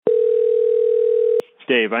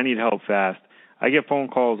Dave, I need help fast. I get phone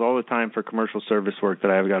calls all the time for commercial service work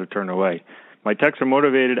that I've got to turn away. My techs are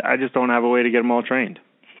motivated. I just don't have a way to get them all trained.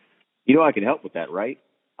 You know I can help with that, right?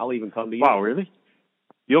 I'll even come to you. Wow, really?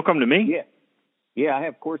 You'll come to me? Yeah. Yeah, I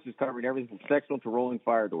have courses covering everything from sectional to rolling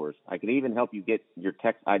fire doors. I can even help you get your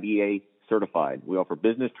tech IDA certified. We offer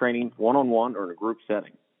business training, one-on-one, or in a group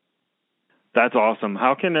setting. That's awesome.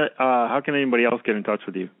 How can anybody else get in touch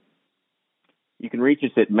with you? You can reach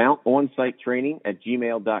us at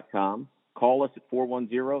mountonSiteTraining@gmail.com. Call us at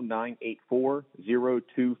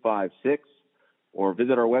 410-984-0256 or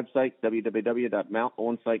visit our website,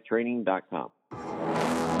 www.mountonSiteTraining.com.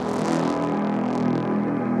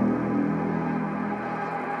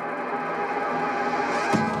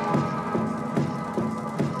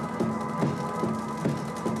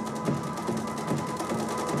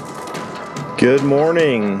 Good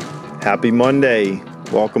morning. Happy Monday.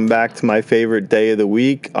 Welcome back to my favorite day of the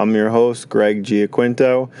week. I'm your host, Greg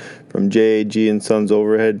Giaquinto from JAG & Sons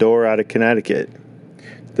Overhead Door out of Connecticut.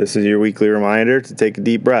 This is your weekly reminder to take a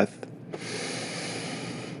deep breath.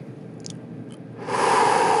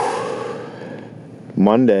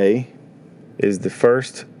 Monday is the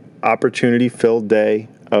first opportunity-filled day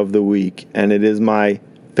of the week, and it is my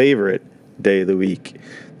favorite day of the week.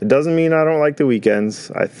 It doesn't mean I don't like the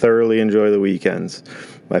weekends. I thoroughly enjoy the weekends.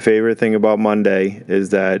 My favorite thing about Monday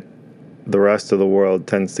is that the rest of the world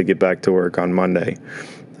tends to get back to work on Monday.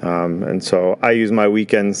 And so I use my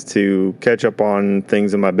weekends to catch up on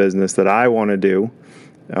things in my business that I want to do.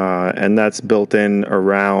 And that's built in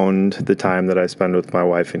around the time that I spend with my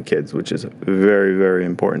wife and kids, which is very, very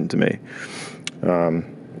important to me.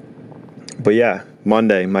 But yeah,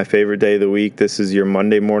 Monday, my favorite day of the week. This is your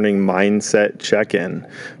Monday morning mindset check-in.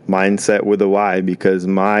 Mindset with a Y, because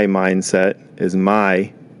my mindset is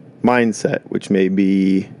my mindset, which may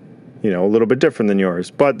be, a little bit different than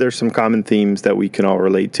yours. But there's some common themes that we can all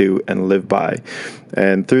relate to and live by.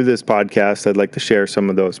 And through this podcast, I'd like to share some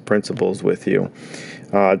of those principles with you.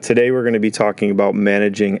 Today, we're going to be talking about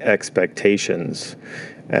managing expectations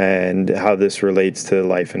and how this relates to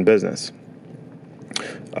life and business.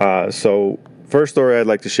 So first story I'd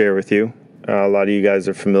like to share with you. A lot of you guys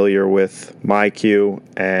are familiar with MyQ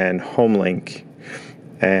and HomeLink.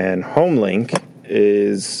 And HomeLink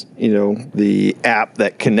is, the app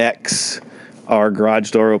that connects our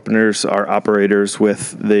garage door openers, our operators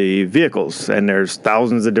with the vehicles. And there's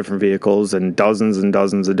thousands of different vehicles and dozens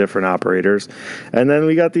of different operators. And then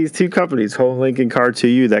we got these two companies, HomeLink and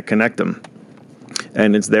Car2U, that connect them.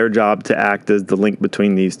 And it's their job to act as the link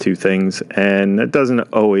between these two things. And it doesn't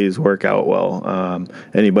always work out well.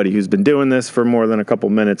 Anybody who's been doing this for more than a couple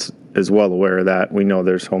minutes is well aware of that. We know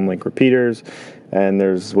there's HomeLink repeaters, and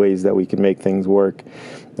there's ways that we can make things work.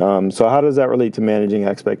 So how does that relate to managing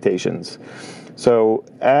expectations? So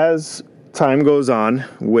as time goes on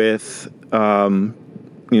with,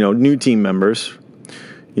 new team members,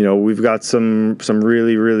 we've got some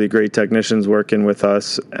really, really great technicians working with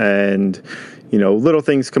us, and little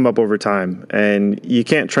things come up over time, and you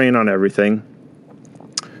can't train on everything.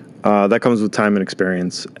 That comes with time and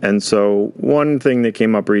experience. And so one thing that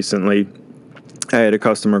came up recently, I had a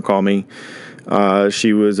customer call me.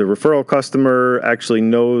 She was a referral customer, actually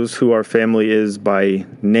knows who our family is by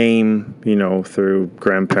name, through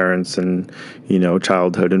grandparents and,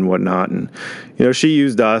 childhood and whatnot. And, she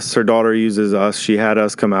used us. Her daughter uses us. She had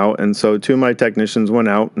us come out. And so two of my technicians went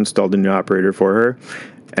out, installed a new operator for her,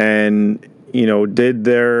 and did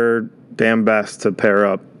their damn best to pair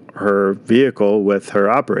up her vehicle with her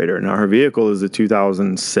operator. Now, her vehicle is a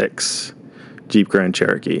 2006 Jeep Grand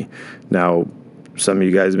Cherokee. Now, some of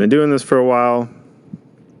you guys have been doing this for a while.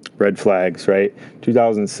 Red flags, right?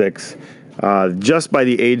 2006. Just by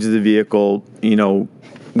the age of the vehicle,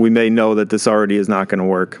 we may know that this already is not going to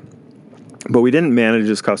work. But we didn't manage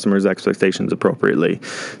this customer's expectations appropriately.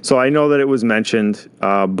 So I know that it was mentioned,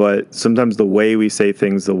 but sometimes the way we say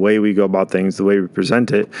things, the way we go about things, the way we present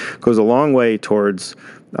it goes a long way towards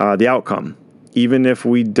the outcome. Even if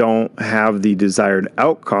we don't have the desired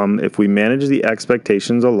outcome, if we manage the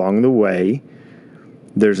expectations along the way,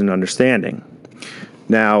 there's an understanding.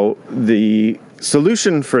 Now, the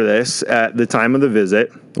solution for this at the time of the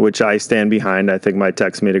visit, which I stand behind, I think my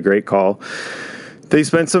techs made a great call. They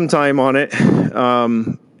spent some time on it,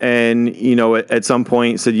 and at some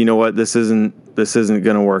point said, this isn't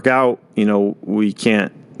going to work out. We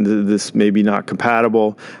can't. This may be not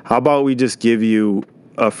compatible. How about we just give you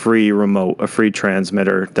a free remote, a free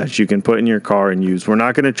transmitter that you can put in your car and use? We're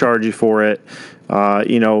not going to charge you for it,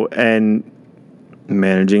 and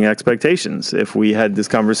managing expectations. If we had this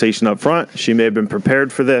conversation up front, she may have been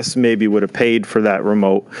prepared for this, maybe would have paid for that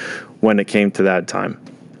remote when it came to that time.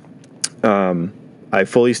 I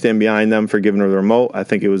fully stand behind them for giving her the remote. I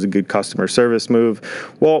think it was a good customer service move.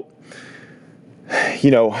 Well,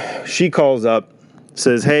 she calls up,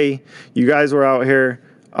 says, hey, you guys were out here.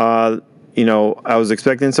 I was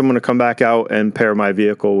expecting someone to come back out and pair my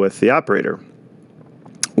vehicle with the operator.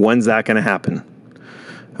 When's that going to happen?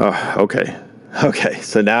 Oh, okay.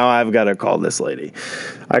 So now I've got to call this lady.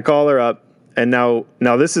 I call her up, and now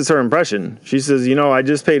this is her impression. She says, I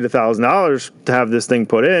just paid $1,000 to have this thing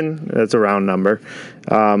put in. That's a round number.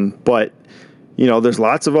 But there's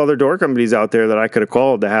lots of other door companies out there that I could have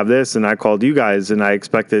called to have this, and I called you guys, and I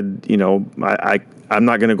expected, I'm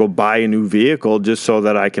not going to go buy a new vehicle just so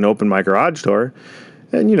that I can open my garage door.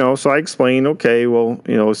 And, so I explained,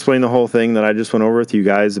 explain the whole thing that I just went over with you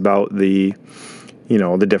guys about the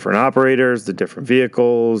different operators, the different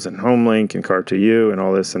vehicles, and HomeLink and Car2U and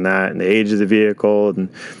all this and that, and the age of the vehicle. And,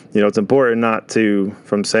 it's important not to,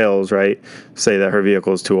 from sales, right, say that her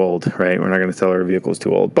vehicle is too old, right? We're not going to tell her vehicle is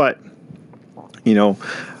too old. But,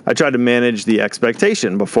 I tried to manage the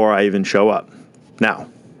expectation before I even show up. Now,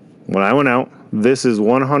 when I went out, this is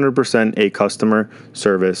 100% a customer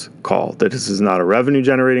service call. This is not a revenue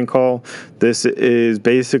generating call. This is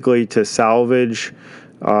basically to salvage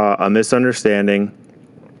a misunderstanding.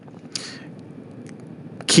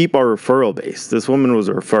 Keep our referral base. This woman was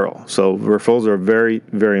a referral. So referrals are very,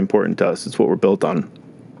 very important to us. It's what we're built on.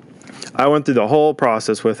 I went through the whole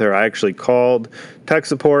process with her. I actually called tech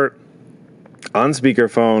support on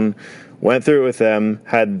speakerphone, went through it with them,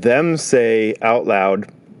 had them say out loud,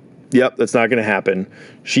 yep, that's not going to happen.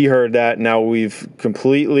 She heard that. Now we've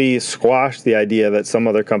completely squashed the idea that some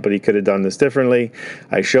other company could have done this differently.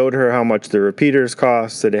 I showed her how much the repeaters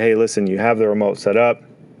cost, said, hey, listen, you have the remote set up.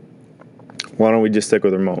 Why don't we just stick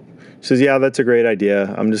with the remote? She says, yeah, that's a great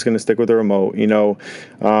idea. I'm just going to stick with the remote.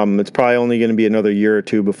 It's probably only going to be another year or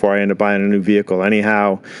two before I end up buying a new vehicle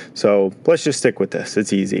anyhow. So let's just stick with this.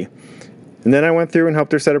 It's easy. And then I went through and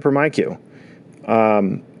helped her set up her MyQ.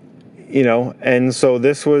 And so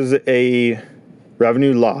this was a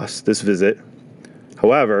revenue loss, this visit.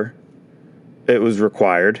 However, it was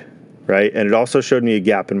required, right? And it also showed me a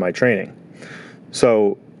gap in my training.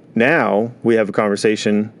 So now we have a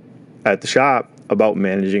conversation at the shop about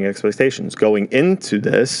managing expectations, going into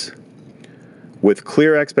this with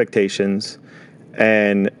clear expectations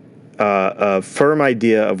and a firm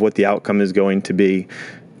idea of what the outcome is going to be.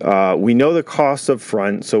 We know the cost up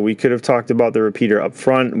front, so we could have talked about the repeater up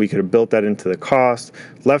front. We could have built that into the cost,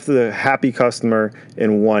 left the happy customer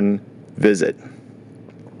in one visit.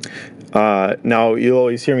 Now, you'll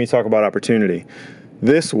always hear me talk about opportunity.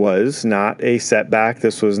 This was not a setback.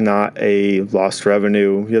 This was not a lost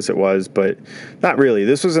revenue. Yes, it was, but not really.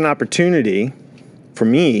 This was an opportunity for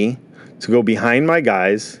me to go behind my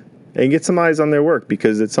guys and get some eyes on their work,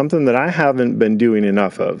 because it's something that I haven't been doing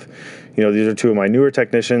enough of. These are two of my newer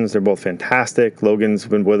technicians. They're both fantastic. Logan's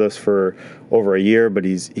been with us for over a year, but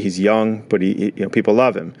he's young, but people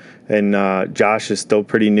love him. And Josh is still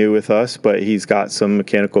pretty new with us, but he's got some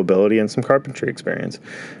mechanical ability and some carpentry experience.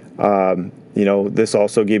 This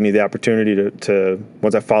also gave me the opportunity to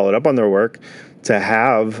once I followed up on their work, to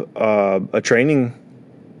have a training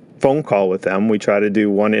phone call with them. We try to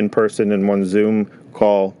do one in person and one Zoom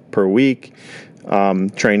call per week.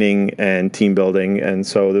 Training and team building. And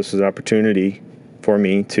so this was an opportunity for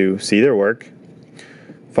me to see their work,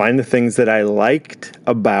 find the things that I liked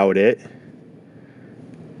about it,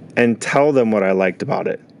 and tell them what I liked about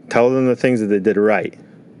it. Tell them the things that they did right.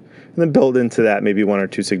 And then build into that maybe one or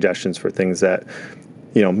two suggestions for things that,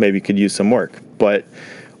 maybe could use some work. But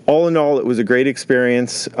all in all, it was a great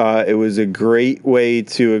experience. It was a great way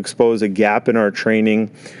to expose a gap in our training.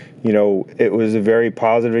 It was a very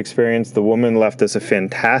positive experience. The woman left us a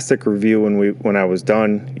fantastic review when I was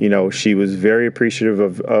done. She was very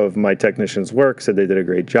appreciative of my technicians' work, said they did a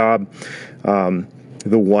great job.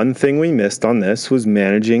 The one thing we missed on this was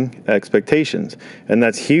managing expectations. And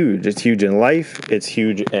that's huge. It's huge in life. It's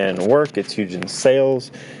huge in work. It's huge in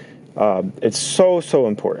sales. It's so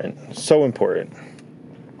important. So important.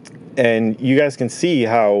 And you guys can see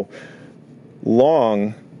how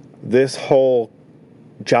long this whole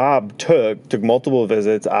job took multiple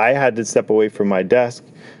visits. I had to step away from my desk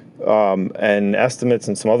and estimates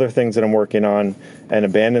and some other things that I'm working on, and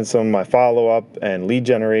abandon some of my follow-up and lead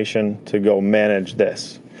generation to go manage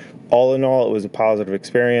this. All in all, it was a positive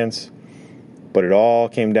experience, but it all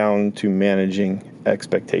came down to managing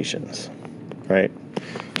expectations, right?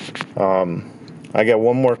 I got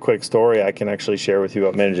one more quick story I can actually share with you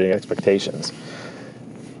about managing expectations.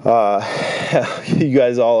 You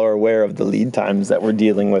guys all are aware of the lead times that we're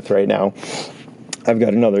dealing with right now. I've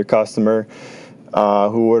got another customer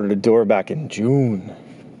who ordered a door back in June.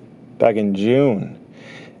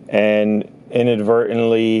 And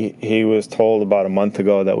inadvertently, he was told about a month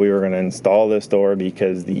ago that we were going to install this door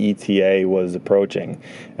because the ETA was approaching.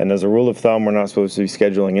 And as a rule of thumb, we're not supposed to be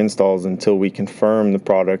scheduling installs until we confirm the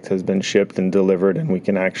product has been shipped and delivered and we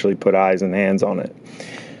can actually put eyes and hands on it.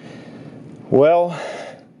 Well,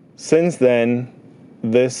 since then,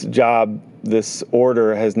 this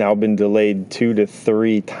order has now been delayed 2 to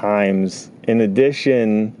 3 times, in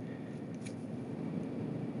addition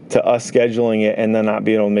to us scheduling it and then not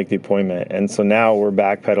being able to make the appointment. And so now we're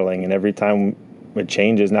backpedaling, and every time it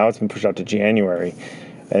changes, now it's been pushed out to January.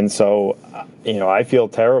 And so, I feel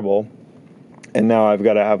terrible. And now I've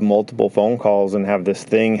got to have multiple phone calls and have this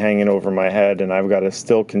thing hanging over my head, and I've got to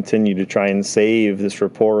still continue to try and save this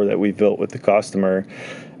rapport that we've built with the customer.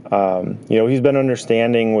 He's been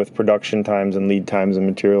understanding with production times and lead times and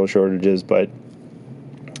material shortages, but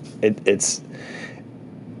it's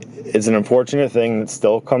an unfortunate thing that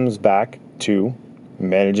still comes back to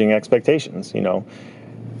managing expectations,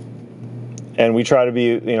 And we try to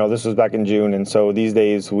be, this was back in June, and so these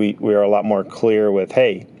days we are a lot more clear with,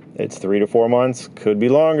 hey, it's 3 to 4 months, could be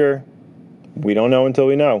longer. We don't know until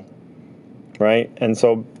we know, right? And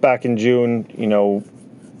so back in June,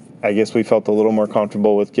 I guess we felt a little more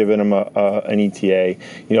comfortable with giving them an ETA.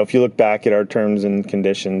 If you look back at our terms and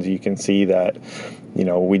conditions, you can see that,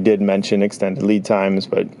 we did mention extended lead times,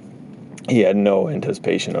 but he had no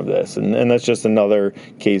anticipation of this. And that's just another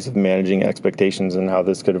case of managing expectations and how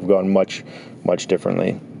this could have gone much, much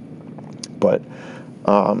differently. But,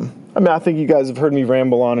 I think you guys have heard me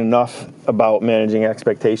ramble on enough about managing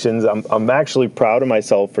expectations. I'm actually proud of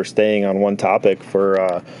myself for staying on one topic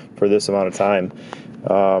for this amount of time.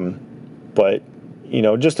 But,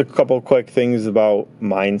 just a couple quick things about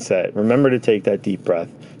mindset. Remember to take that deep breath.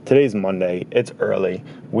 Today's Monday. It's early.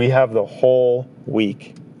 We have the whole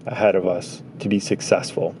week ahead of us to be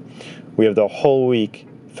successful. We have the whole week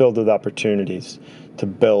filled with opportunities to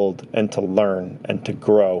build and to learn and to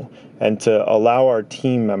grow and to allow our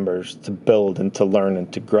team members to build and to learn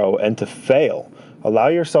and to grow and to fail. Allow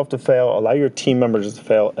yourself to fail. Allow your team members to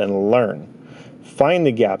fail and learn. Find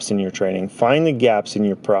the gaps in your training. Find the gaps in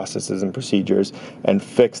your processes and procedures and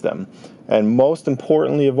fix them. And most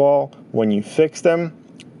importantly of all, when you fix them,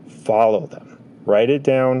 follow them. Write it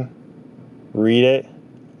down, read it,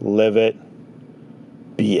 live it,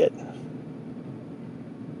 be it.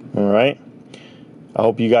 All right? I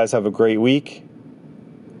hope you guys have a great week.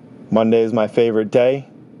 Monday is my favorite day.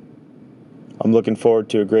 I'm looking forward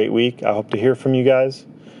to a great week. I hope to hear from you guys.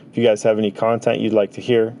 If you guys have any content you'd like to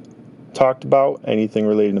hear talked about, anything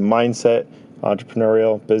related to mindset,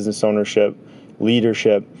 entrepreneurial, business ownership,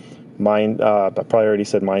 leadership, I probably already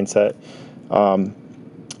said mindset.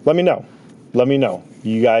 Let me know.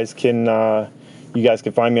 You guys can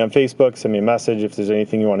find me on Facebook, send me a message if there's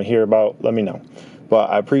anything you want to hear about, let me know. But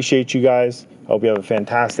I appreciate you guys. I hope you have a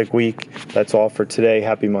fantastic week. That's all for today.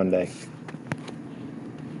 Happy Monday.